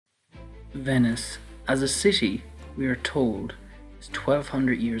Venice, as a city, we are told, is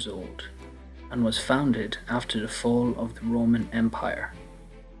 1200 years old and was founded after the fall of the Roman Empire.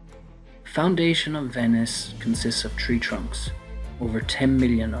 The foundation of Venice consists of tree trunks, over 10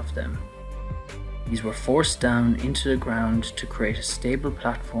 million of them. These were forced down into the ground to create a stable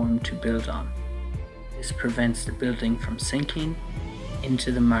platform to build on. This prevents the building from sinking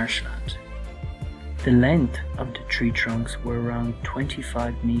into the marshland. The length of the tree trunks were around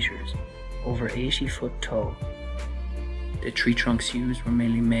 25 meters, over 80 foot tall. The tree trunks used were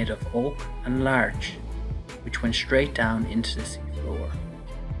mainly made of oak and larch, which went straight down into the sea floor.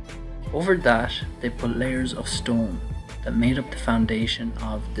 Over that, they put layers of stone that made up the foundation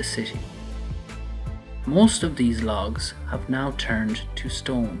of the city. Most of these logs have now turned to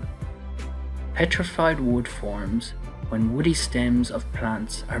stone. Petrified wood forms when woody stems of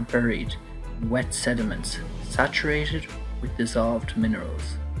plants are buried in wet sediments saturated with dissolved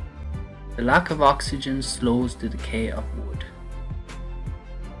minerals. The lack of oxygen slows the decay of wood.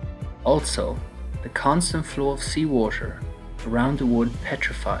 Also, the constant flow of seawater around the wood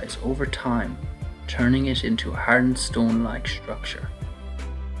petrifies over time, turning it into a hardened stone-like structure.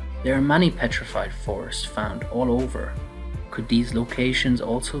 There are many petrified forests found all over. Could these locations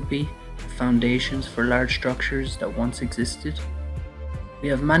also be the foundations for large structures that once existed? We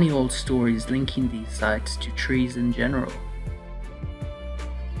have many old stories linking these sites to trees in general.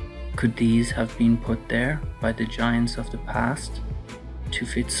 Could these have been put there by the giants of the past to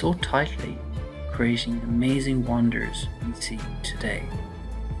fit so tightly, creating amazing wonders we see today?